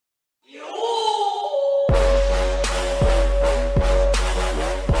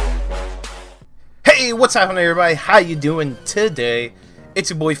Hey, what's happening everybody? How you doing today? It's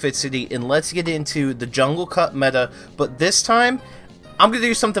your boy Fitz, and let's get into the Jungle Cup meta, but this time I'm going to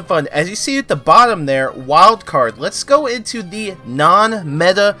do something fun. As you see at the bottom there, wild card. Let's go into the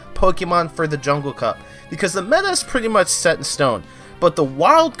non-meta Pokemon for the Jungle Cup, because the meta is pretty much set in stone, but the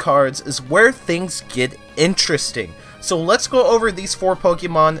wild cards is where things get interesting. So let's go over these 4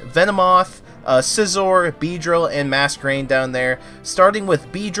 Pokemon: Venomoth, Scizor, Beedrill, and Masquerain down there, starting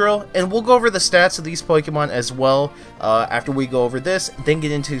with Beedrill, and we'll go over the stats of these Pokemon as well after we go over this, then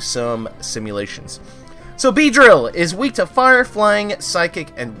get into some simulations. So Beedrill is weak to Fire, Flying, Psychic,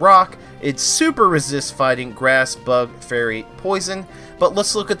 and Rock. It super resists fighting Grass, Bug, Fairy, Poison, but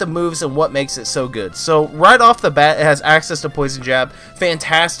let's look at the moves and what makes it so good. So right off the bat, it has access to Poison Jab,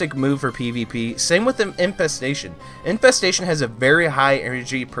 fantastic move for PvP. Same with Infestation. Infestation has a very high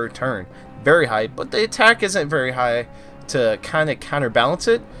energy per turn. Very high, but the attack isn't very high to kind of counterbalance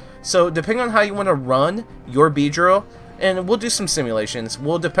it. So depending on how you want to run your Beedrill, and we'll do some simulations,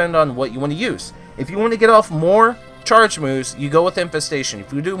 will depend on what you want to use. If you want to get off more charge moves, you go with Infestation.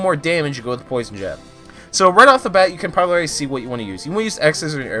 If you do more damage, you go with Poison Jab. So right off the bat, you can probably already see what you want to use. You want to use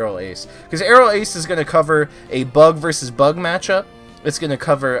X's or Aerial Ace, because Aerial Ace is going to cover a Bug versus Bug matchup. It's going to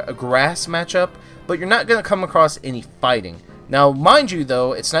cover a Grass matchup, but you're not going to come across any fighting. Now, mind you,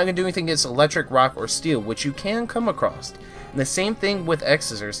 though, it's not going to do anything against Electric, Rock, or Steel, which you can come across. And the same thing with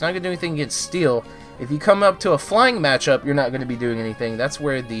X's. It's not going to do anything against Steel. If you come up to a Flying matchup, you're not going to be doing anything. That's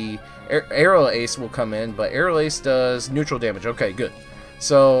where the Aerial Ace will come in, but Aerial Ace does neutral damage. Okay, good.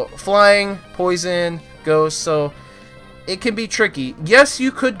 So, Flying, Poison, Ghost, so it can be tricky. Yes,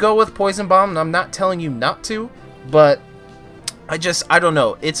 you could go with Poison Bomb, and I'm not telling you not to, but I don't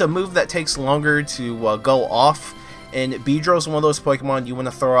know. It's a move that takes longer to go off. And Beedrill is one of those Pokemon you want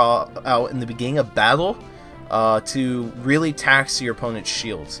to throw out in the beginning of battle to really tax your opponent's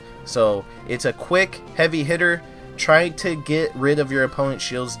shields. So it's a quick, heavy hitter. Try to get rid of your opponent's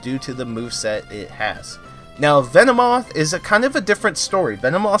shields due to the moveset it has. Now Venomoth is a kind of a different story.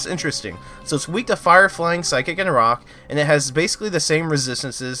 Venomoth's interesting. So it's weak to Fire, Flying, Psychic, and Rock, and it has basically the same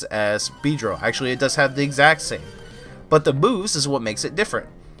resistances as Beedrill. Actually, it does have the exact same. But the moves is what makes it different.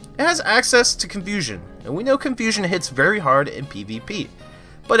 It has access to Confusion, and we know Confusion hits very hard in PvP.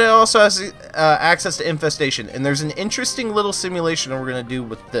 But it also has access to Infestation, and there's an interesting little simulation we're going to do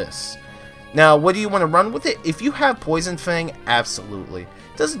with this. Now, what do you want to run with it? If you have Poison Fang, absolutely.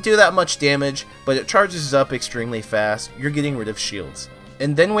 It doesn't do that much damage, but it charges up extremely fast. You're getting rid of shields.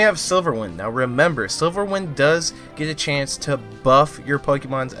 And then we have Silverwind. Now remember, Silverwind does get a chance to buff your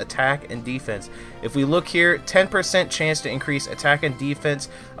Pokemon's attack and defense. If we look here, 10% chance to increase attack and defense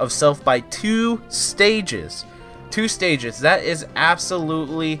of Silph by 2 stages. 2 stages. That is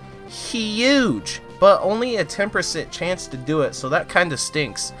absolutely huge. But only a 10% chance to do it, so that kind of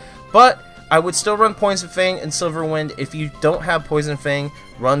stinks. But I would still run Poison Fang and Silverwind. If you don't have Poison Fang,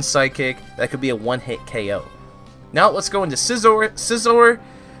 run Psychic. That could be a one-hit KO. Now let's go into Scizor. Scizor,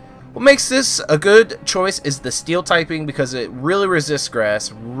 what makes this a good choice is the Steel typing, because it really resists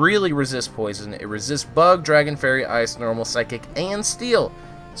Grass, really resists Poison, it resists Bug, Dragon, Fairy, Ice, Normal, Psychic, and Steel.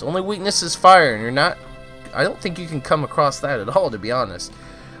 Its only weakness is Fire, and I don't think you can come across that at all, to be honest.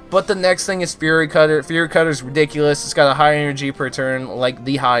 But the next thing is Fury Cutter. Fury Cutter is ridiculous. It's got a high energy per turn, like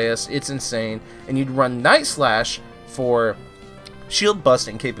the highest. It's insane. And you'd run Night Slash for shield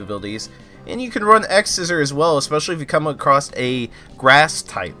busting capabilities. And you can run X-Scissor as well, especially if you come across a Grass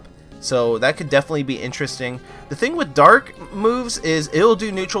type. So that could definitely be interesting. The thing with Dark moves is it'll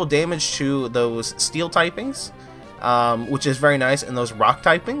do neutral damage to those Steel typings, which is very nice, and those Rock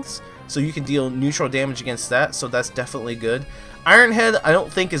typings. So you can deal neutral damage against that, so that's definitely good. Iron Head I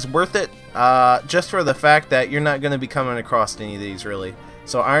don't think is worth it, just for the fact that you're not going to be coming across any of these, really.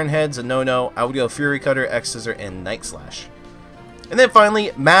 So Iron Head's a no-no. I would go Fury Cutter, X-Scissor, and Night Slash. And then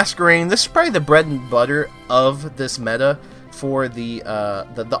finally, Masquerain. This is probably the bread and butter of this meta for the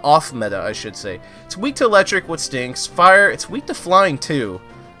off meta, I should say. It's weak to Electric, what stinks. Fire, it's weak to Flying too.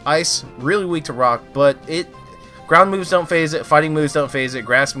 Ice, really weak to Rock, but ground moves don't phase it, fighting moves don't phase it,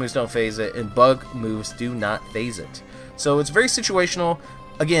 Grass moves don't phase it, and Bug moves do not phase it. So it's very situational.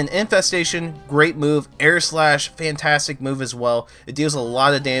 Again, Infestation, great move. Air Slash, fantastic move as well. It deals a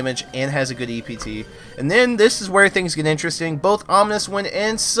lot of damage and has a good EPT. And then this is where things get interesting. Both Ominous Wind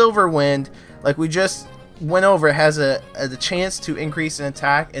and Silverwind, like we just went over, has the chance to increase in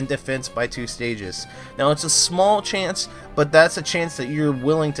attack and defense by 2 stages. Now it's a small chance, but that's a chance that you're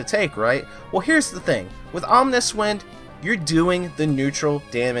willing to take, right? Well, here's the thing. With Ominous Wind, you're doing the neutral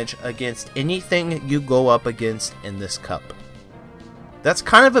damage against anything you go up against in this cup. That's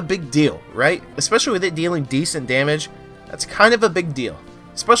kind of a big deal, right? Especially with it dealing decent damage, that's kind of a big deal.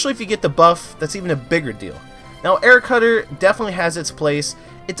 Especially if you get the buff, that's even a bigger deal. Now, Air Cutter definitely has its place.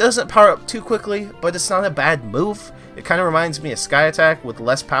 It doesn't power up too quickly, but it's not a bad move. It kind of reminds me of Sky Attack with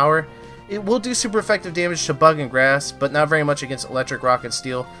less power. It will do super effective damage to Bug and Grass, but not very much against Electric, Rock, and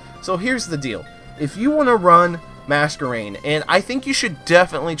Steel. So here's the deal. If you want to run Masquerain, and I think you should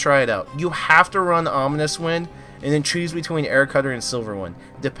definitely try it out, you have to run Ominous Wind, and then choose between Air Cutter and Silver Wind.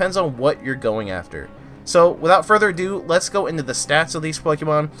 Depends on what you're going after. So, without further ado, let's go into the stats of these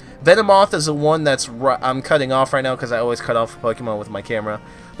Pokemon. Venomoth is the one that's I'm cutting off right now because I always cut off Pokemon with my camera.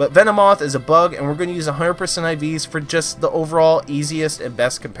 But Venomoth is a bug, and we're going to use 100% IVs for just the overall easiest and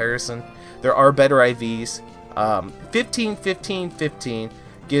best comparison. There are better IVs. 15, 15, 15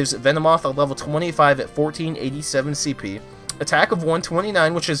 gives Venomoth a level 25 at 1487 CP. Attack of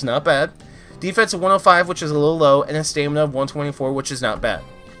 129, which is not bad. Defense of 105, which is a little low, and a stamina of 124, which is not bad.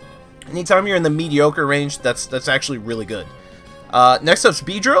 Anytime you're in the mediocre range, that's actually really good. Next up's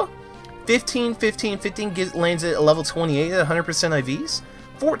Beedrill. 15, 15, 15 lands at a level 28 at 100% IVs.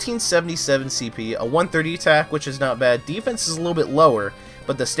 1477 CP, a 130 attack, which is not bad. Defense is a little bit lower,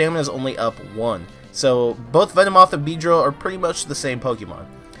 but the stamina is only up 1. So both Venomoth and Beedrill are pretty much the same Pokemon.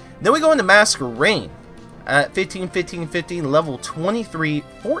 Then we go into Masquerain. At 15, 15, 15, level 23,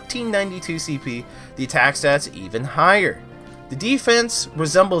 1492 CP. The attack stats even higher. The defense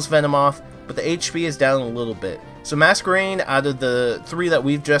resembles Venomoth, but the HP is down a little bit. So Masquerain, out of the 3 that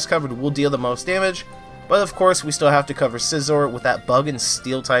we've just covered, will deal the most damage. But of course, we still have to cover Scizor with that Bug and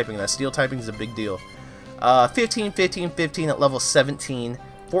Steel typing. That Steel typing is a big deal. 15, 15, 15 at level 17,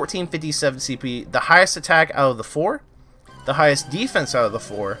 1457 CP. The highest attack out of the 4. The highest defense out of the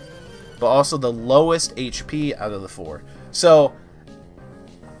 4. But also the lowest HP out of the 4. So,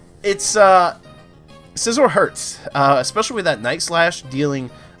 it's, Scizor hurts, especially with that Night Slash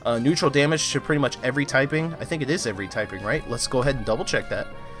dealing neutral damage to pretty much every typing. I think it is every typing, right? Let's go ahead and double check that.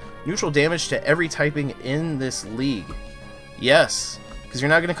 Neutral damage to every typing in this league. Yes, because you're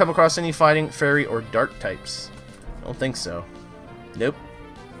not going to come across any Fighting, Fairy, or Dark types. I don't think so. Nope,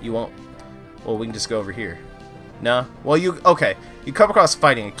 you won't. Well, we can just go over here. No? Well, okay. You come across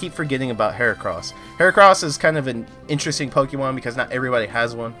Fighting. I keep forgetting about Heracross. Heracross is kind of an interesting Pokemon because not everybody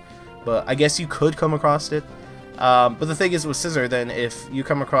has one. But I guess you could come across it. But the thing is with Scizor, then, if you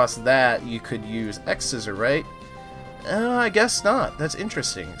come across that, you could use X-Scissor, right? I guess not. That's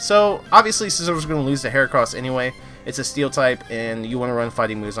interesting. So, obviously, Scizor's going to lose to Heracross anyway. It's a Steel type, and you want to run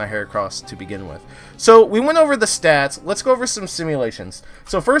fighting moves on Heracross to begin with. So, we went over the stats. Let's go over some simulations.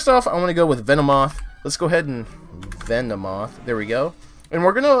 So, first off, I want to go with Venomoth. Let's go ahead and Venomoth. There we go. And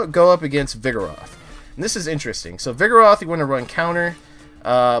we're going to go up against Vigoroth. And this is interesting. So, Vigoroth, you want to run Counter,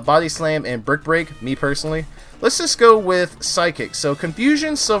 Body Slam, and Brick Break, me personally. Let's just go with Psychic. So,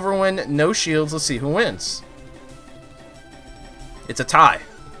 Confusion, Silverwind, no shields. Let's see who wins. It's a tie.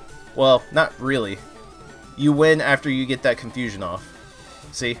 Well, not really. You win after you get that Confusion off.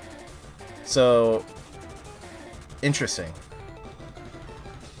 See? So, interesting.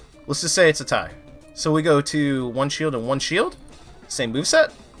 Let's just say it's a tie. So we go to 1 shield and 1 shield. Same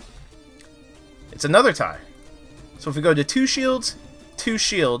moveset. It's another tie. So if we go to 2 shields, 2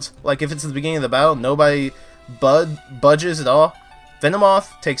 shields, like if it's at the beginning of the battle, nobody budges at all,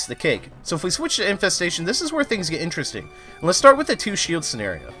 Venomoth takes the cake. So if we switch to Infestation, this is where things get interesting. And let's start with the 2 shield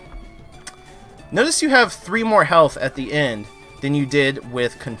scenario. Notice you have 3 more health at the end than you did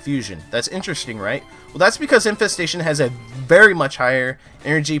with Confusion. That's interesting, right? Well, that's because Infestation has a very much higher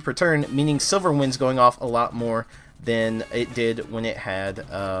energy per turn, meaning Silverwind's going off a lot more than it did when it had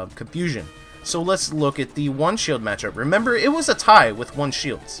Confusion. So let's look at the 1 shield matchup. Remember, it was a tie with 1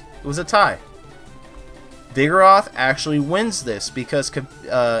 shields. It was a tie. Vigoroth actually wins this because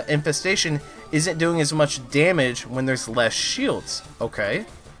Infestation isn't doing as much damage when there's less shields. Okay,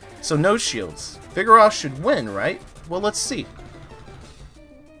 so no shields. Vigoroth should win, right? Well, let's see.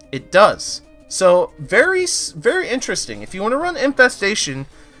 It does. So, very interesting. If you want to run Infestation,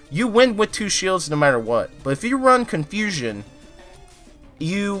 you win with 2 shields no matter what. But if you run Confusion,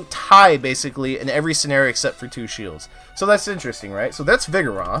 you tie, basically, in every scenario except for 2 shields. So that's interesting, right? So that's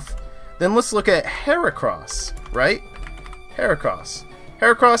Vigoroth. Then let's look at Heracross, right? Heracross.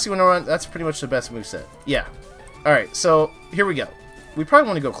 Heracross, you want to run... That's pretty much the best moveset. Yeah. Alright, so here we go. We probably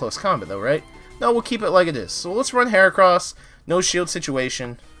want to go close combat, though, right? No, we'll keep it like it is. So let's run Heracross. No shield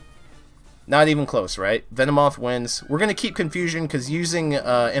situation. Not even close, right? Venomoth wins. We're going to keep Confusion because using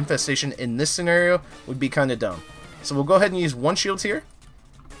Infestation in this scenario would be kind of dumb. So we'll go ahead and use 1 shield here.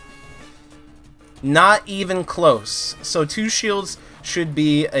 Not even close. So 2 shields should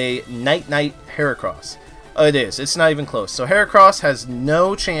be a Night-Night Heracross. It is. It's not even close. So Heracross has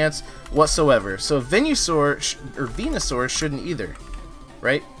no chance whatsoever. So Venusaur or Venusaur shouldn't either.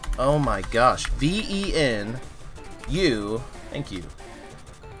 right? Oh my gosh. V-E-N-U. Thank you.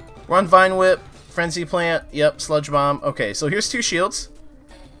 We're on Vine Whip. Frenzy Plant. Yep, Sludge Bomb. Okay, so here's 2 shields.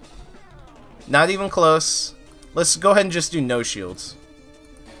 Not even close. Let's go ahead and just do no shields.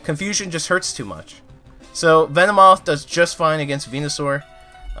 Confusion just hurts too much. So Venomoth does just fine against Venusaur.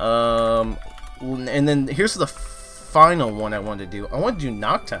 And then here's the final one I wanted to do. I want to do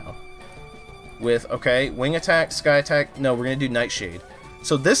Noctowl. With, okay, Wing Attack, Sky Attack. No, we're going to do Nightshade.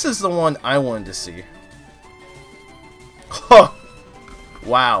 So this is the one I wanted to see. Oh!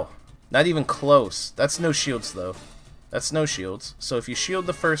 Wow. Not even close. That's no shields, though. That's no shields. So if you shield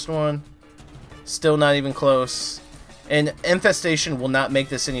the first one, still not even close. And Infestation will not make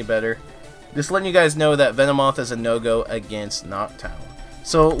this any better. Just letting you guys know that Venomoth is a no-go against Noctowl.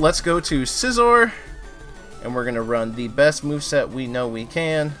 So let's go to Scizor. And we're going to run the best moveset we know we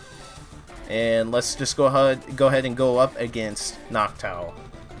can. And let's just go ahead and go up against Noctowl.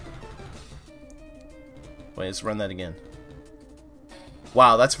 Wait, let's run that again.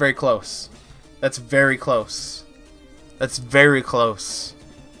 Wow, that's very close. That's very close. That's very close.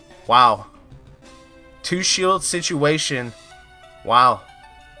 Wow. 2 shield situation. Wow.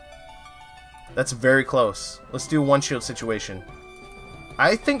 That's very close. Let's do 1 shield situation.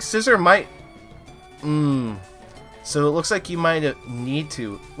 I think Scizor might... So it looks like you might need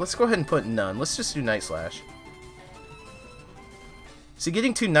to... Let's go ahead and put none. Let's just do Night Slash. See,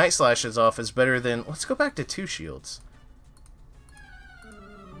 getting 2 Night Slashes off is better than... Let's go back to 2 shields.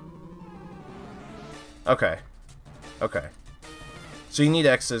 Okay. Okay. So you need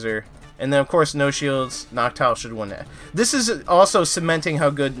X-Scissor. And then, of course, no shields. Noctowl should win that. This is also cementing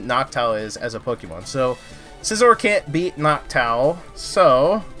how good Noctowl is as a Pokemon. So, Scizor can't beat Noctowl.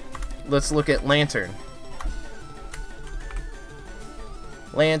 So, let's look at Lantern.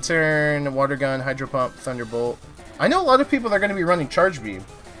 Lantern, Water Gun, Hydro Pump, Thunderbolt. I know a lot of people are going to be running Charge Beam.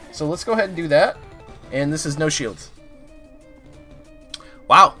 So, let's go ahead and do that. And this is no shields.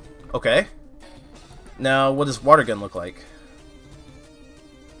 Wow. Okay. Now, what does Water Gun look like?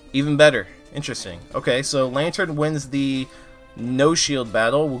 Even better. Interesting. Okay, so Lantern wins the no shield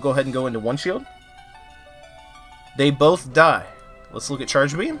battle. We'll go ahead and go into 1 shield. They both die. Let's look at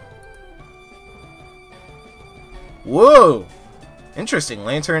Charge Beam. Whoa! Interesting.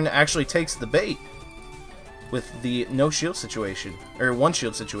 Lantern actually takes the bait with the no shield situation. Or 1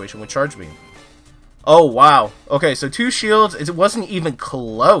 shield situation with Charge Beam. Oh, wow. Okay, so 2 shields. It wasn't even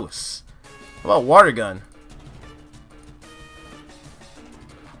close. How about Water Gun?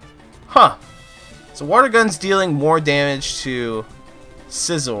 Huh. So Water Gun's dealing more damage to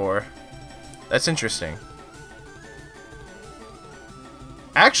Scizor. That's interesting.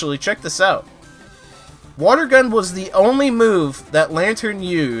 Actually, check this out. Water Gun was the only move that Lantern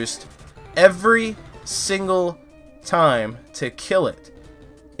used every single time to kill it.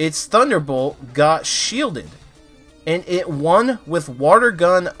 Its Thunderbolt got shielded, and it won with Water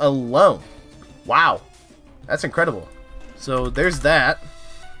Gun alone. Wow. That's incredible. So there's that.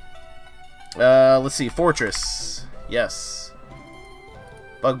 Let's see. Fortress. Yes.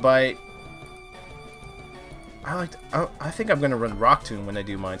 Bug Bite. I think I'm going to run Rock Tomb when I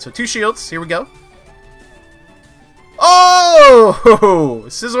do mine. So 2 shields. Here we go. Oh!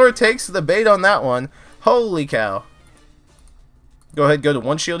 Scizor takes the bait on that one. Holy cow. Go ahead, go to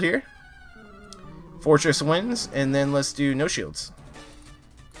 1 shield here. Fortress wins, and then let's do no shields.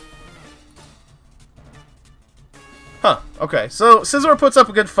 Huh, okay. So, Scizor puts up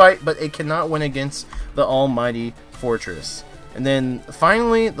a good fight, but it cannot win against the almighty Fortress. And then,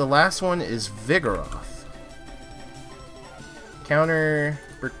 finally, the last one is Vigoroth. Counter,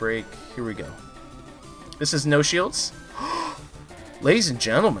 Brick Break, here we go. This is no shields. Ladies and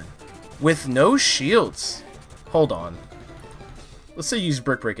gentlemen, with no shields. Hold on. Let's say use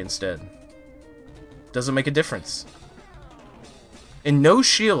Brick Break instead. Doesn't make a difference. In no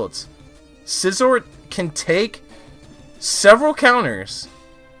shields, Scizor can take several counters.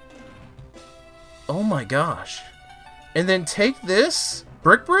 Oh my gosh. And then take this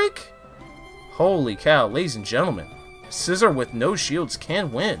Brick Break? Holy cow, ladies and gentlemen. Scizor with no shields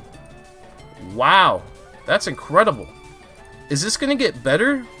can win. Wow. That's incredible. Is this going to get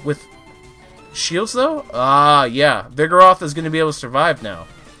better with shields, though? Ah, yeah. Vigoroth is going to be able to survive now.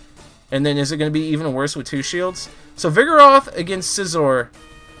 And then is it going to be even worse with 2 shields? So Vigoroth against Scizor.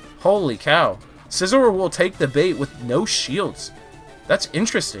 Holy cow. Scizor will take the bait with no shields. That's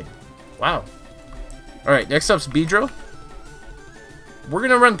interesting. Wow. Alright, next up's Beedrill. We're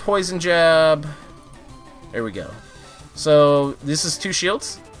going to run Poison Jab. There we go. So, this is 2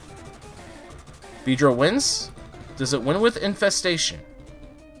 shields. Beedrill wins. Does it win with Infestation?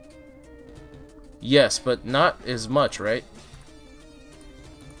 Yes, but not as much, right?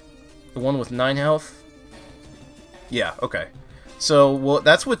 The one with 9 health? Yeah, okay. So, well,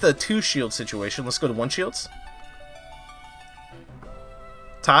 that's with the 2 shield situation. Let's go to 1 shields.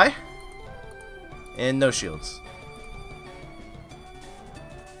 Tie. And no shields.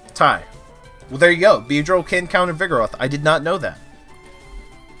 Tie. Well, there you go. Beedrill can counter Vigoroth. I did not know that.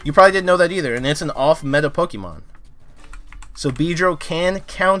 You probably didn't know that either, and it's an off-meta Pokemon. So Beedrill can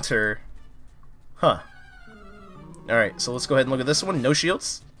counter... Huh. Alright, so let's go ahead and look at this one. No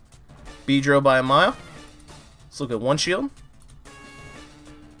shields. Beedrill by a mile. Let's look at 1 shield.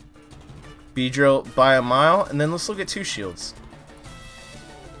 Beedrill by a mile, and then let's look at 2 shields.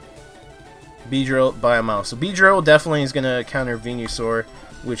 Beedrill by a mile. So Beedrill definitely is going to counter Venusaur,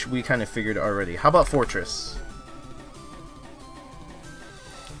 which we kind of figured already. How about Fortress?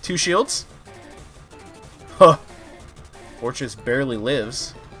 2 shields? Huh. Fortress barely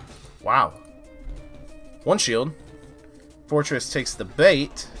lives. Wow. 1 shield. Fortress takes the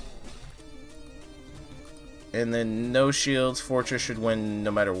bait. And then no shields. Fortress should win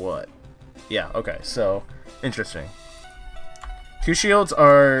no matter what. Yeah, okay. So, interesting. 2 shields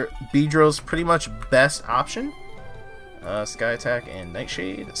are Beedrill's pretty much best option. Sky Attack and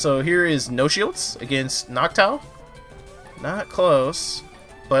Nightshade. So here is no shields against Noctowl. Not close.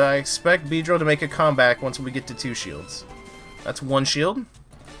 But I expect Beedrill to make a comeback once we get to 2 shields. That's 1 shield.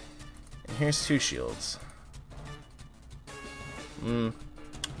 And here's 2 shields.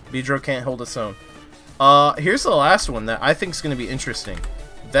 Beedrill can't hold its own. Here's the last one that I think is going to be interesting.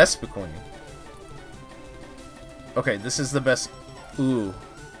 Vespiquen. Okay, this is the best... Ooh.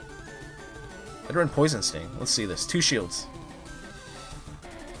 I'd run Poison Sting. Let's see this. 2 shields.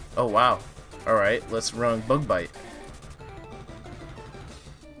 Oh, wow. Alright, let's run Bug Bite.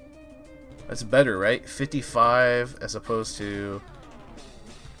 That's better, right? 55 as opposed to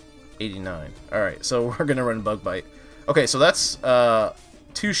 89. Alright, so we're going to run Bug Bite. Okay, so that's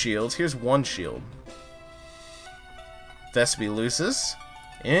 2 shields. Here's 1 shield. Vespi loses.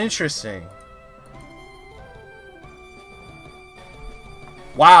 Interesting.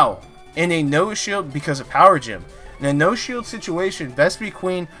 Wow. And a no shield because of Power Gem. In a no shield situation,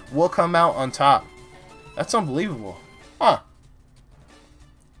 Vespiquen will come out on top. That's unbelievable. Huh.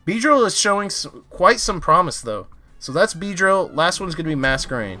 Beedrill is showing quite some promise, though. So that's Beedrill. Last one's going to be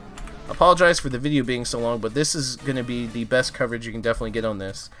Masquerain. Apologize for the video being so long, but this is going to be the best coverage you can definitely get on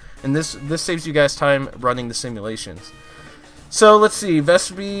this. And this saves you guys time running the simulations. So let's see.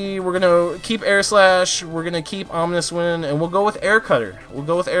 Vespi, we're going to keep Air Slash. We're going to keep Ominous Wind. And we'll go with Air Cutter. We'll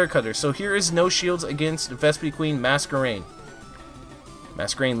go with Air Cutter. So here is no shields against Vespiquen Masquerain.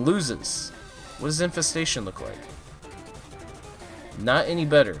 Masquerain loses. What does Infestation look like? Not any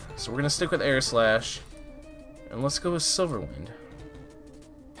better. So we're going to stick with Air Slash. And let's go with Silverwind.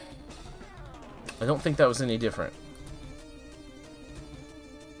 I don't think that was any different.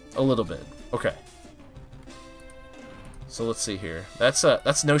 A little bit. Okay. So let's see here. That's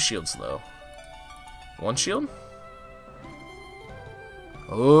no shields though. 1 shield?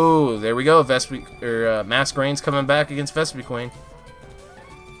 Oh, there we go. Masquerain's coming back against Vespiquen.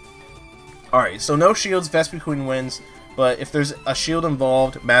 Alright, so no shields, Vespiquen wins. But if there's a shield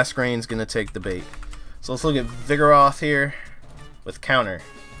involved, Masquerain's gonna take the bait. So let's look at Vigoroth here with counter.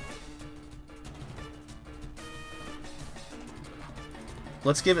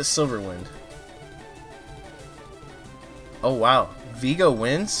 Let's give it Silverwind. Oh wow, Vigo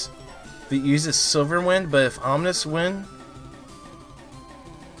wins? If it uses Silverwind, but if Ominous Wind...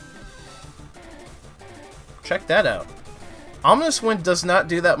 Check that out. Ominous Wind does not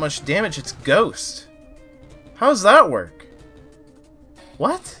do that much damage, it's Ghost. How does that work?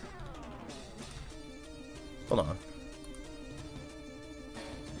 What? Hold on.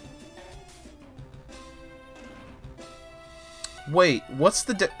 Wait, what's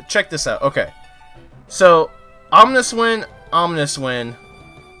the... Check this out. Okay. So, Ominous Wind, Ominous Wind.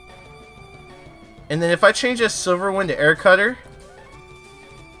 And then if I change this Silverwind to Air Cutter...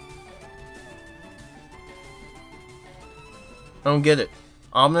 I don't get it.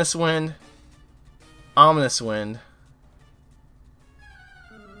 Ominous Wind... Ominous Wind.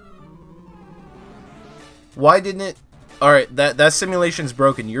 Why didn't it... Alright, that simulation's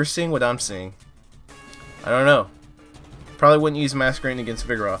broken. You're seeing what I'm seeing. I don't know. Probably wouldn't use Masquerain against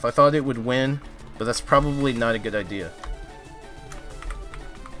Vigoroth. I thought it would win, but that's probably not a good idea.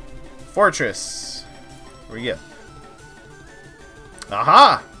 Fortress. Where you go?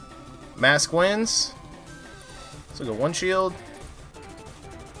 Aha! Mask wins. So go 1 shield.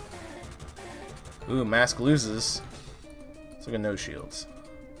 Ooh, Mask loses. So go no shields.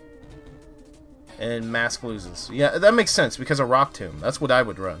 And Mask loses. Yeah, that makes sense because of Rock Tomb. That's what I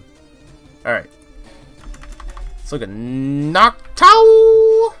would run. Alright. Let's look at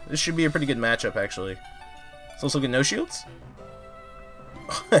Noctowl. This should be a pretty good matchup, actually. So let's look at no shields.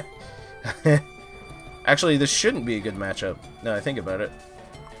 Actually, this shouldn't be a good matchup, now I think about it.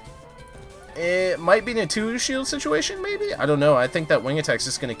 It might be in a 2-shield situation, maybe? I don't know. I think that wing attack's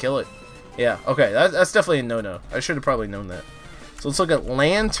just going to kill it. Yeah, okay. That's definitely a no-no. I should have probably known that. So let's look at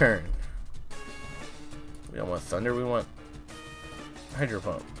Lantern. We don't want Thunder. We want Hydro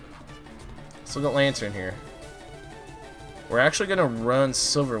Pump. Let's look at Lantern here. We're actually going to run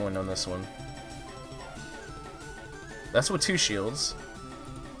Silverwind on this one. That's with 2 shields.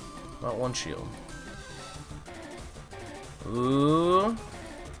 Not 1 shield. Ooh.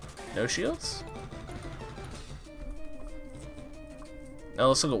 No shields? Now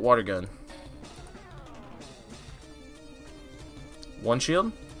let's look at Water Gun. 1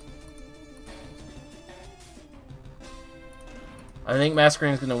 shield? I think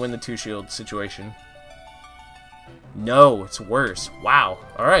Masquerade's gonna win the 2-shield situation. No, it's worse. Wow.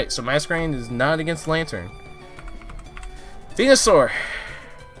 Alright, so Masquerade is not against Lantern. Venusaur!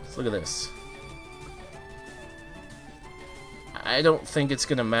 Let's look at this. I don't think it's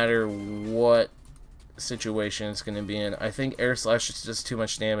gonna matter what situation it's gonna be in. I think Air Slash is just too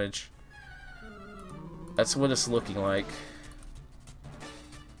much damage. That's what it's looking like.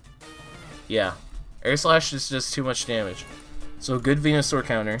 Yeah, Air Slash is just too much damage. So good Venusaur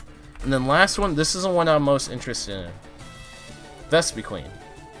counter. And then last one, this is the one I'm most interested in. Vespiquen.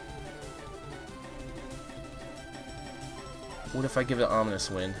 What if I give it Ominous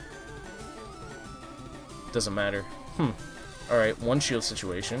Wind? Doesn't matter. Alright, 1 shield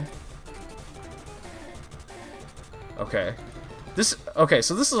situation. Okay. Okay,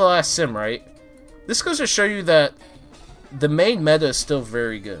 so this is the last sim, right? This goes to show you that the main meta is still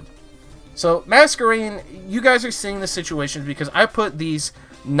very good. So, Masquerain, you guys are seeing the situations because I put these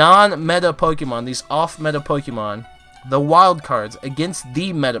non-meta Pokemon, these off-meta Pokemon, the wild cards, against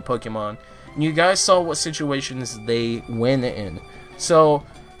the meta Pokemon. And you guys saw what situations they win in. So,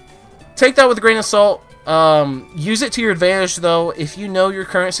 take that with a grain of salt. Use it to your advantage, though. If you know your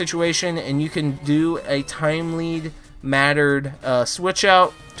current situation and you can do a time lead mattered switch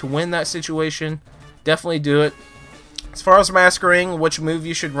out to win that situation, definitely do it. As far as Masquerain, which move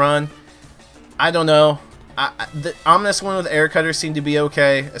you should run, I don't know. The Ominous one with Air Cutter seemed to be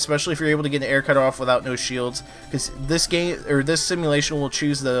okay, especially if you're able to get an Air Cutter off without no shields, because this game or this simulation will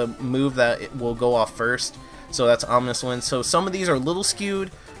choose the move that it will go off first. So that's Ominous Wind. So some of these are a little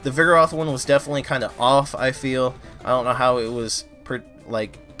skewed. The Vigoroth one was definitely kind of off, I feel. I don't know how it was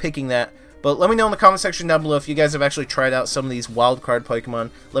picking that. But let me know in the comment section down below if you guys have actually tried out some of these wildcard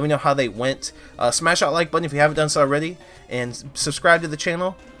Pokemon. Let me know how they went. Smash that like button if you haven't done so already. And subscribe to the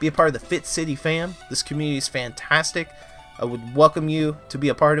channel. Be a part of the Fitz City fam. This community is fantastic. I would welcome you to be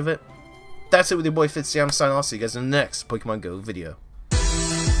a part of it. That's it with your boy Fitz. I'm signing off. See you guys in the next Pokemon Go video.